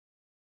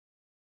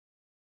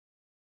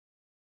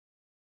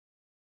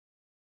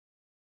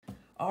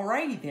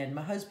Alrighty then,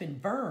 my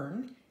husband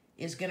Vern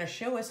is going to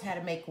show us how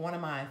to make one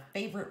of my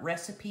favorite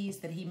recipes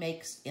that he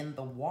makes in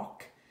the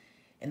wok.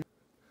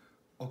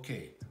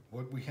 Okay,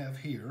 what we have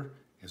here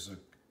is a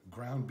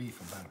ground beef,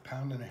 about 1.5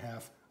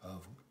 pounds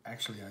of,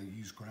 actually I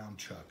use ground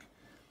chuck.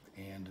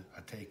 And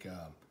I take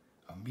a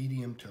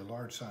medium to a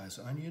large size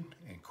onion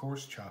and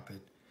coarse chop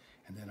it.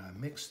 And then I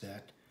mix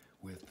that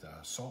with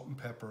salt and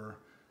pepper,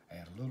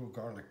 add a little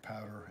garlic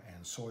powder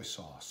and soy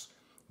sauce.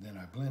 Then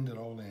I blend it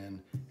all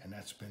in, and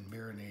that's been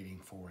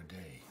marinating for a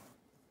day.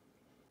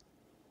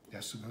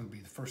 That's going to be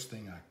the first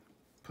thing I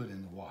put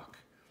in the wok.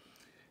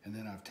 And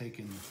then I've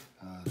taken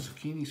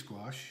zucchini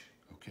squash,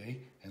 okay,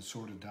 and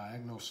sort of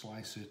diagonal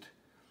slice it.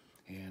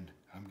 And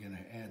I'm going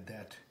to add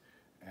that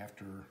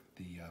after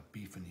the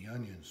beef and the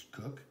onions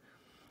cook.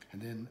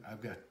 And then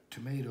I've got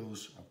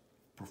tomatoes. I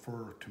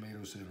prefer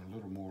tomatoes that are a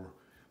little more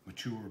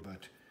mature,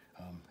 but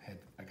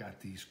I got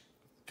these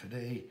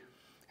today,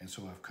 and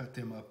so I've cut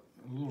them up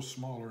a little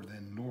smaller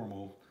than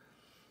normal,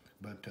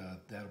 but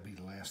that'll be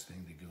the last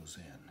thing that goes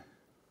in.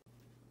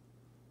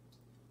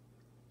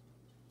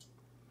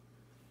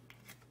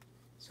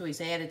 So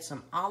he's added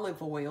some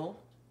olive oil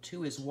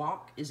to his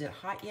wok. Is it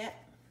hot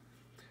yet?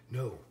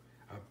 No,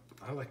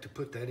 I like to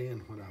put that in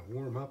when I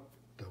warm up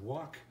the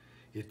wok.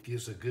 It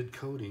gives a good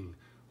coating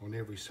on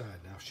every side,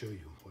 and I'll show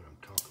you what I'm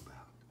talking about.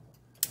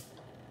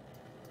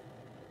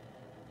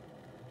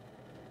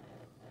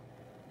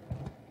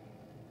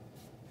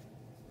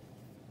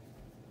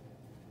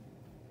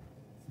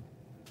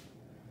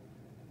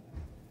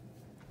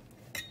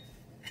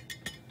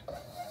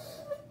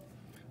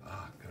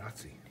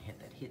 Grazie. I had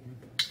that hidden.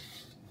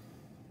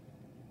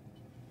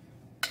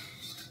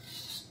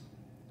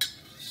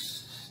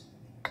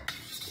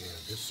 Yeah,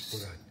 this is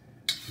what I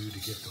do to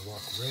get the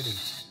wok ready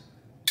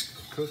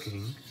for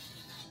cooking.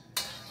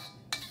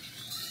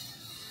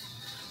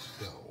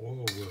 The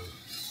oil will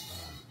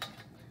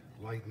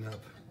lighten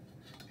up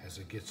as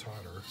it gets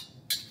hotter.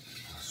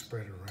 I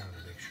spread it around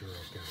to make sure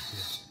I've got a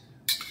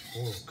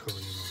good oil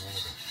coating on all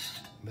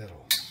the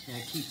metal. And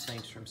it keeps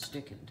things from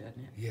sticking,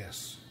 doesn't it?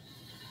 Yes.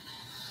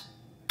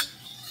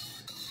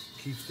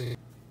 Keeps things.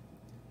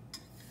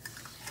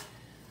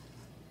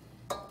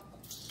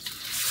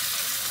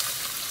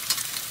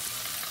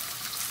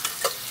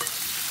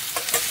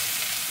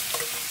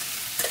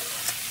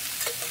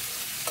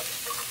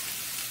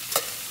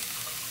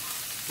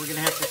 We're going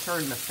to have to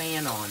turn the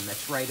fan on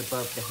that's right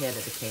above the head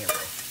of the camera.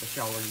 But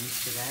y'all are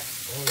used to that?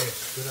 Oh,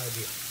 yes. Good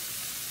idea.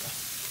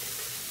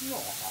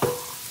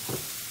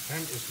 Aww.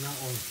 And it's not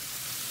on.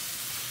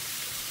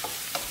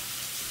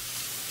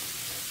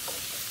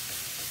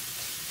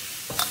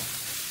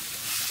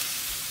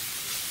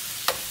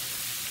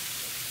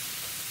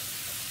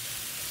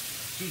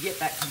 Do you get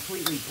that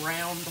completely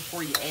brown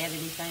before you add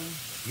anything?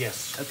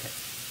 Yes. Okay.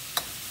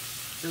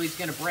 So he's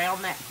going to brown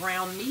that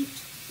ground meat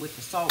with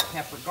the salt,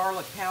 pepper,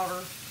 garlic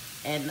powder,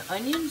 and the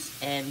onions,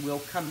 and we'll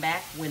come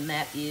back when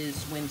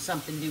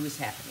something new is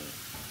happening.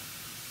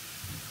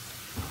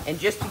 And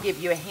just to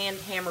give you a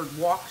hand-hammered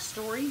wok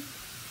story,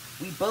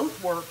 we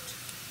both worked.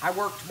 I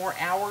worked more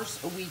hours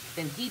a week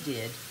than he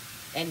did,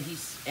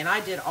 and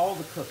I did all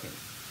the cooking.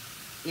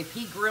 If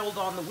he grilled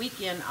on the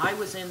weekend, I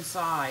was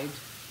inside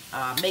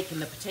making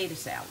the potato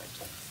salad,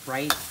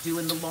 right?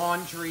 Doing the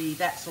laundry,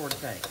 that sort of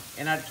thing.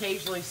 And I'd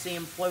occasionally see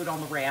him float on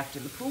the raft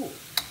in the pool.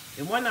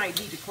 And one night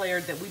he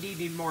declared that we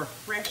needed more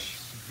fresh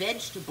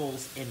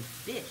vegetables and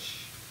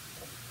fish.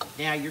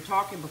 Now, you're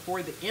talking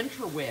before the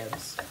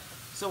interwebs.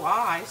 So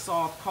I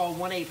called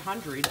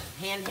 1-800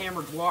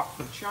 hand-hammered wok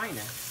from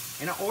China,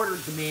 and I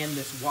ordered the man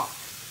this wok.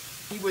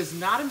 He was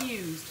not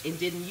amused and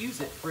didn't use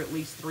it for at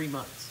least 3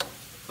 months.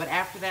 But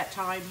after that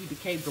time, he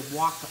became the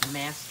wok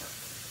master.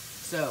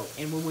 So,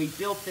 and when we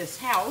built this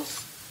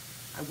house,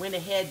 I went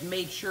ahead and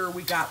made sure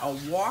we got a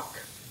wok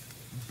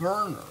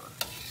burner.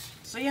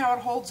 See how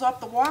it holds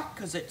up the wok?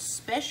 Because it's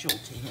special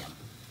to him.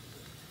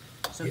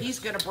 So yes. He's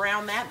going to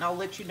brown that, and I'll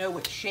let you know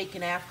what's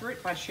shaking after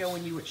it by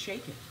showing you what's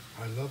shaking.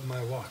 I love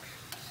my wok.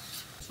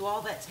 So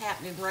all that's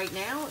happening right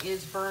now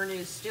is Vern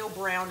is still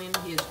browning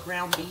his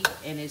ground beef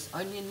and his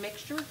onion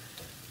mixture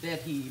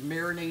that he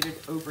marinated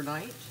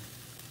overnight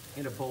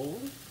in a bowl.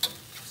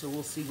 So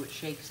we'll see what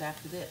shakes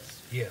after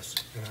this. Yes,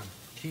 and I'm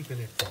keeping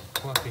it from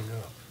clumping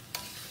up.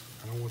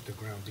 I don't want the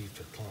ground beef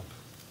to clump.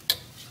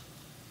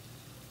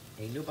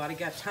 Ain't nobody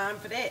got time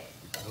for that.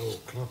 Oh,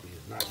 clumpy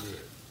is not good.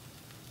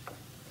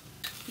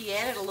 He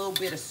added a little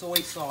bit of soy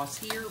sauce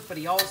here, but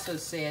he also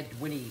said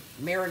when he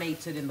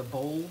marinates it in the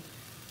bowl,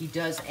 he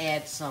does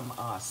add some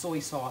soy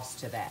sauce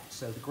to that.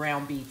 So the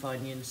ground beef,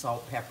 onion,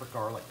 salt, pepper,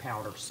 garlic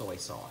powder, soy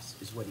sauce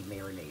is what he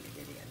marinated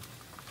it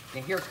in.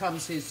 Now here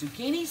comes his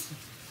zucchinis.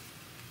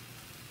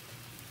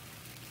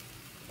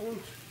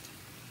 And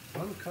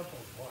 1 cup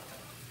of water.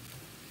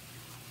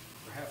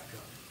 Or half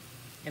cup.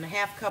 And a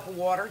half cup of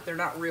water. They're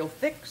not real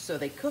thick, so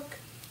they cook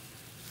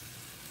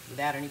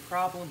without any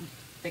problem.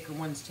 Thicker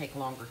ones take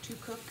longer to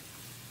cook.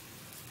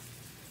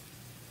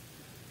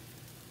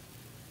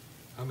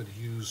 I'm going to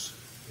use,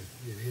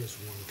 it is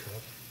 1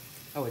 cup.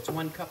 Oh, it's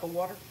 1 cup of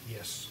water?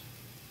 Yes.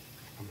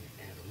 I'm going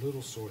to add a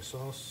little soy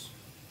sauce.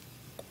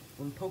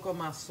 Un poco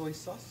más soy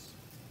sauce.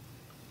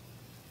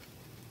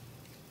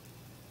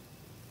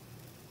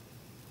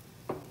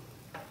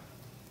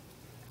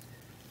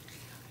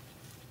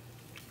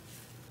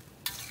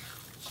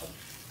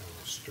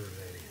 Stir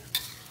that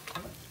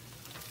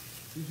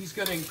in. He's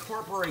going to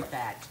incorporate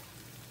that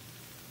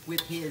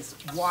with his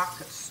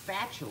wok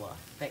spatula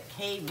that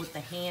came with the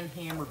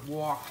hand-hammered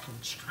wok from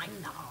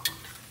China.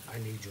 I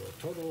need your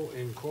total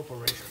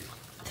incorporation.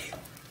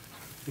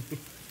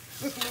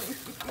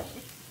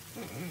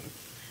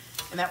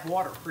 And that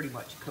water pretty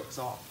much cooks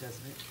off,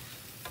 doesn't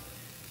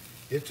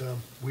it?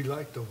 We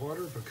like the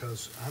water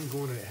because I'm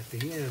going to, at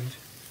the end,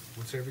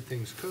 once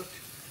everything's cooked,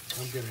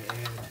 I'm going to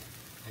add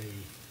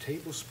a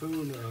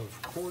tablespoon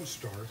of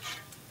cornstarch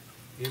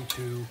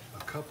into a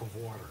cup of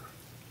water.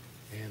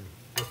 And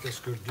what this is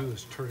going to do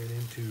is turn it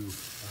into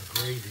a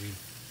gravy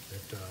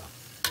that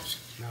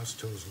Mouse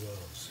Toes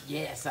loves.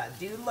 Yes, I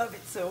do love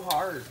it so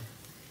hard.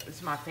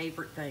 It's my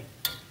favorite thing.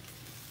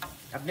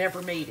 I've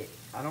never made it.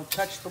 I don't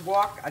touch the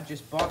wok. I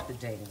just bought the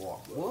dang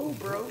wok. Whoa,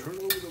 bro. Turn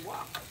over the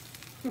wok.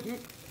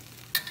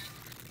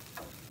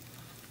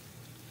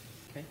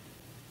 Okay.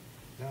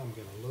 Now I'm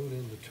going to load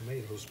in the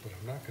tomatoes, but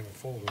I'm not going to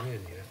fold them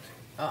in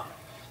yet.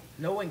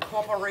 No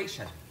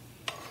incorporation.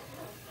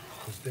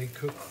 Because they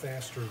cook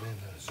faster than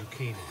the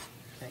zucchini.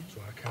 Okay.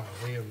 So I kind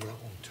of lay them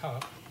on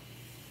top.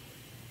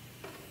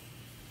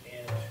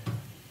 And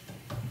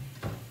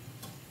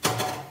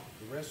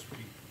the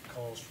recipe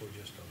calls for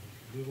just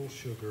a little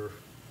sugar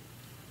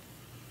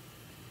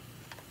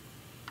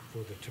for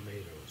the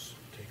tomatoes.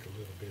 Take a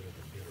little bit of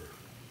the bitter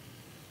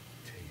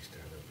taste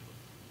out of it.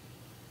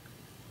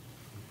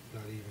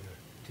 Not even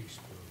a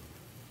teaspoon.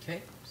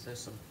 Okay, so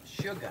some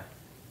sugar,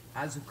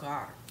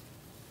 azúcar.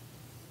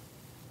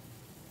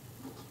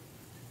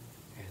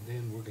 And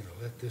then we're going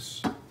to let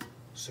this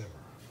simmer.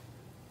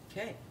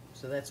 Okay,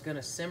 so that's going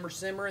to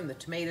simmer, and the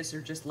tomatoes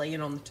are just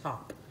laying on the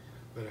top.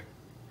 But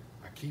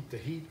I keep the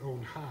heat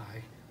on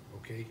high,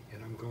 okay,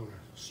 and I'm going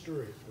to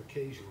stir it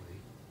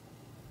occasionally,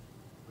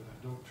 but I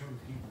don't turn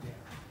the heat down.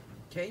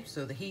 Okay,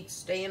 so the heat's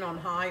staying on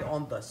high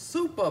on the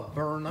super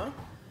burner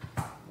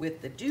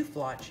with the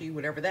dooflachi,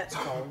 whatever that's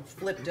called,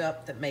 flipped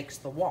up that makes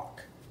the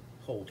wok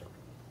holder.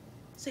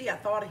 See, I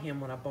thought of him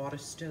when I bought a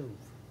stove.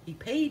 He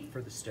paid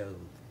for the stove.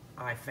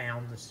 I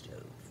found the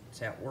stove. That's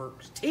how it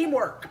works.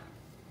 Teamwork.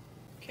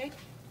 Okay.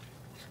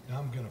 Now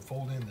I'm going to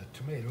fold in the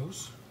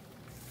tomatoes.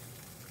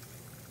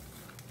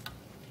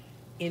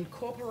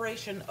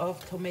 Incorporation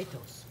of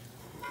tomatoes.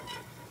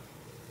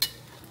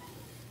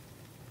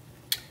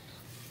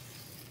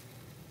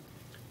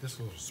 This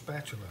little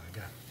spatula I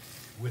got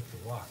with the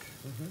wok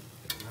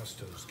that Mouse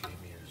Toes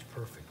gave me is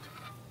perfect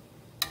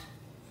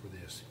for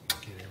this.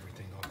 You get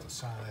everything off the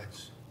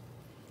sides.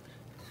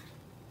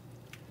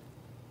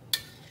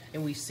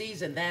 And we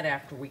season that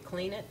after we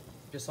clean it,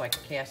 just like a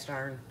cast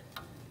iron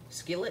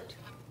skillet,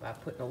 by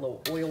putting a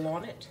little oil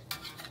on it.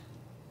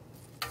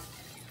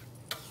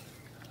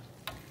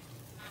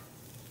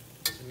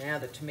 So now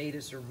the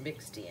tomatoes are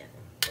mixed in.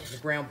 The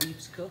ground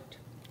beef's cooked.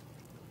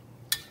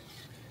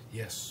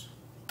 Yes.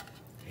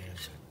 And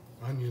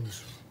the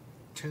onions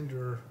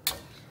tender,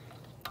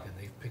 and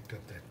they've picked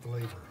up that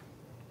flavor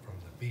from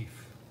the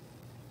beef.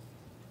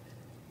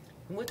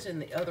 And what's in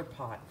the other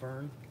pot,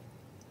 Vern?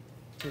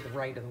 To the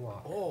right of the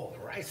wok. Oh,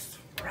 rice.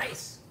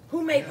 Rice.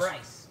 Who made Yes.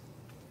 rice?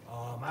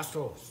 Mouse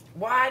Toes.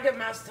 Why do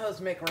Mouse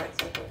Toes make rice?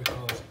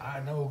 Because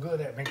I know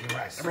good at making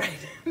rice. Right.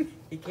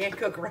 He can't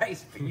cook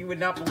rice, but you would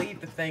not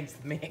believe the things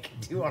the man can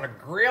do on a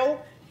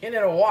grill and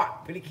in a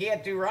wok, but he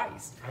can't do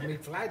rice. I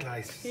make fried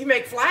rice. He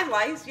make fried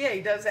rice. Yeah,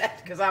 he does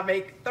that because I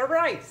make the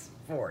rice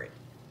for it.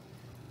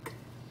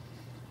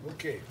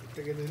 Okay,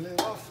 taking the lid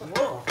off.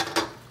 Whoa.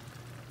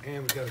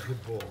 And we got a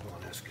good boil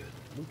going. That's good.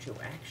 Mucho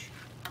action.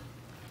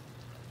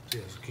 See,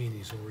 the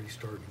zucchini's already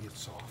starting to get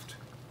soft.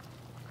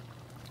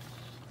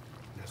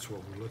 And that's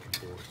what we're looking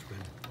for. It's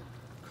been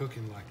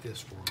cooking like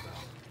this for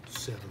about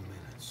 7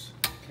 minutes.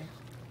 Okay.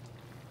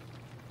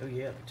 Oh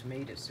yeah, the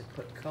tomatoes have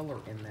put color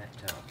in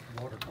that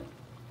water.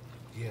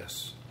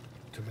 Yes,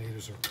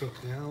 tomatoes are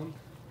cooked down.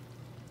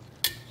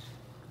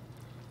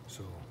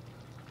 So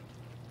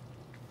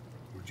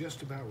we're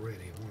just about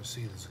ready. I want to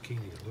see the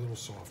zucchini a little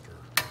softer.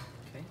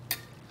 Okay.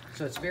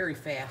 So it's very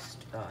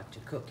fast to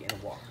cook in a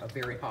wok, a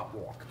very hot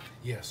wok.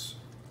 Yes.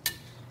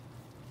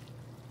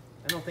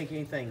 I don't think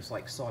anything's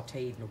like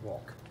sauteed in a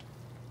wok,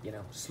 you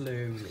know,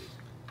 slowly.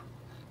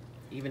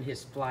 Even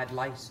his fried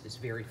rice is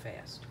very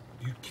fast.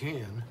 You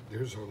can.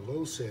 There's a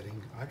low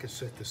setting. I could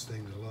set this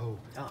thing to low,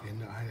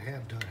 and I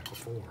have done it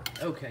before.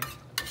 Okay.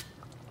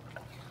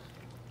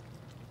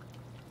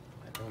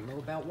 I don't know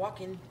about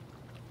walking.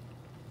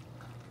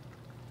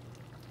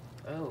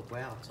 Oh,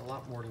 wow, it's a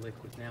lot more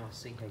liquid now. I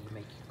see how you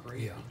make your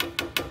gravy. Yeah.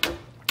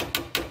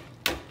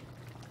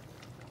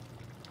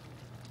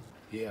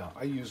 Yeah,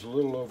 I use a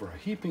little over a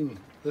heaping,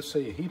 let's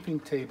say a heaping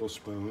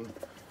tablespoon,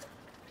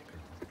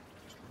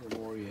 just a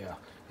little more, yeah,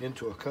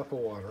 into a cup of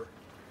water.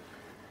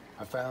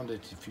 I found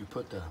that if you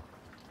put the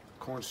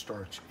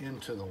cornstarch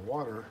into the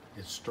water,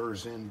 it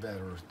stirs in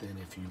better than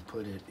if you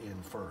put it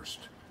in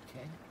first.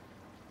 Okay.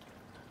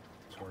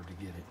 It's hard to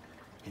get it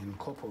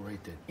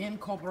incorporated.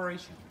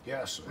 Incorporation.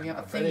 Yes, We have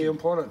a very theme.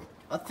 important.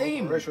 A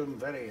theme. Incorporation,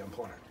 very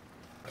important.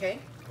 Okay.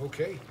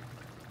 Okay.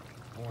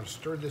 I want to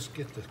stir this,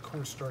 get the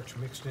cornstarch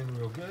mixed in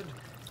real good.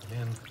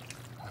 Then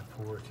I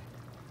pour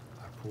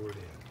it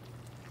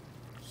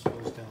in.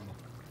 Slows down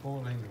the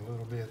boiling a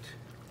little bit.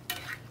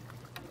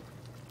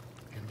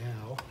 And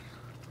now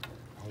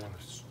I want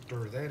to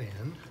stir that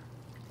in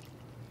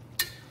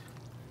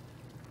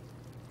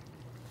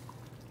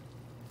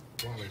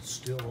while it's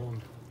still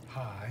on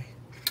high.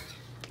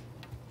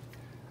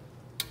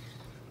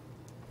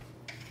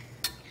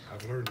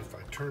 I've learned if I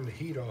turn the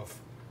heat off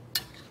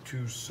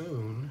too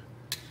soon,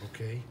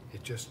 okay,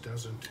 it just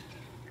doesn't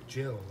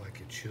gel like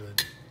it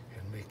should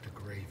and make the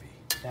gravy.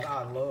 That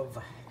I love.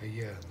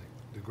 Yeah,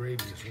 the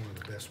gravy is one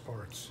of the best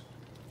parts.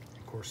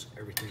 Of course,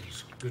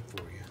 everything's good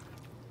for you.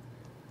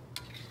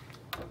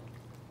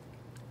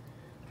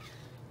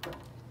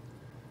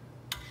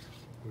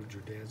 What did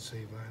your dad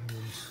say?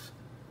 Vitamins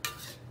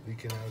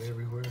leaking out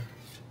everywhere?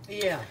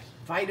 Yeah,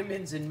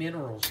 vitamins and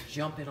minerals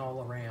jumping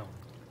all around,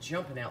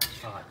 jumping out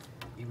the pot.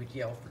 He would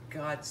yell, for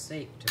God's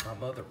sake, to my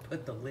mother,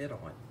 put the lid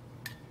on.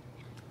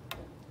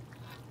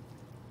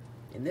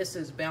 And this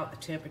is about the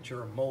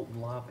temperature of molten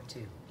lava,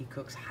 too. He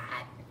cooks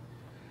hot.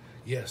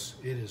 Yes,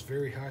 it is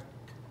very hot.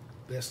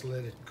 Best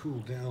let it cool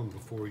down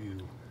before you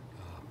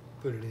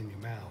put it in your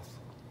mouth.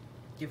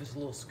 Give us a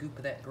little scoop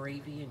of that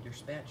gravy in your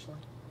spatula.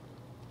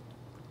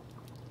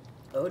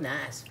 Oh,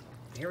 nice.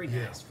 Very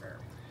nice, Vern.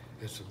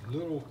 It's a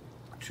little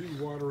too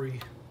watery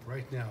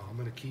right now. I'm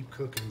going to keep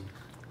cooking,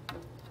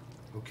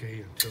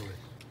 okay, until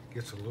it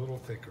gets a little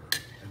thicker.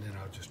 And then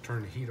I'll just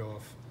turn the heat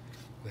off,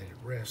 let it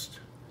rest,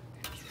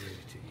 and it's ready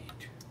to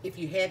eat. If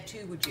you had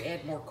to, would you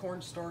add more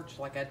cornstarch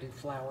like I do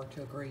flour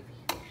to a gravy?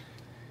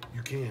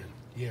 You can,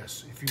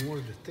 yes. If you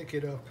wanted to thick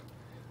it up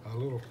a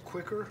little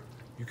quicker,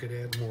 you could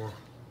add more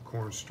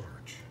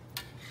cornstarch.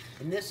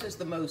 And this is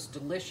the most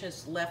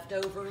delicious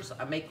leftovers.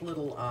 I make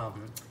little,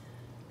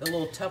 the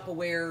little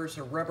Tupperwares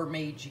or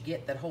Rubbermaids you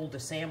get that hold a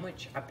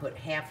sandwich. I put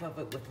half of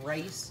it with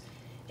rice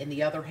and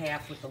the other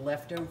half with the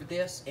leftover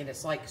this, and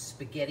it's like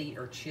spaghetti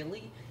or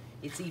chili.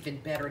 It's even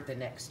better the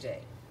next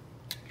day.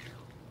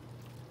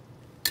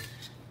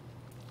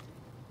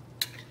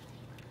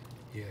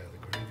 Yeah,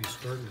 the gravy's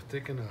starting to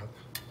thicken up.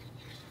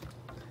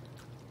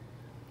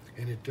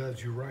 And it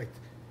does, you're right.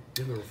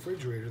 In the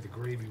refrigerator, the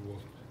gravy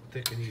will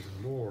thicken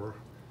even more.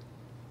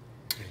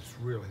 And it's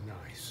really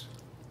nice.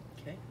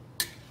 Okay.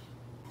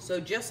 So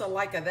just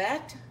like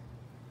that,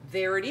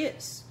 there it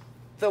is.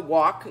 The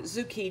wok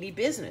zucchini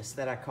business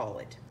that I call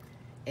it.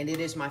 And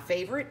it is my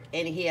favorite.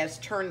 And he has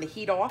turned the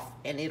heat off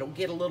and it'll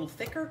get a little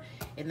thicker.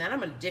 And then I'm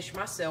going to dish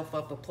myself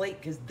up a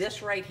plate because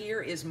this right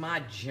here is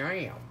my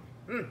jam.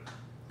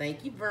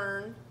 Thank you,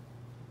 Vern.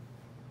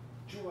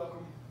 You're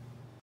welcome.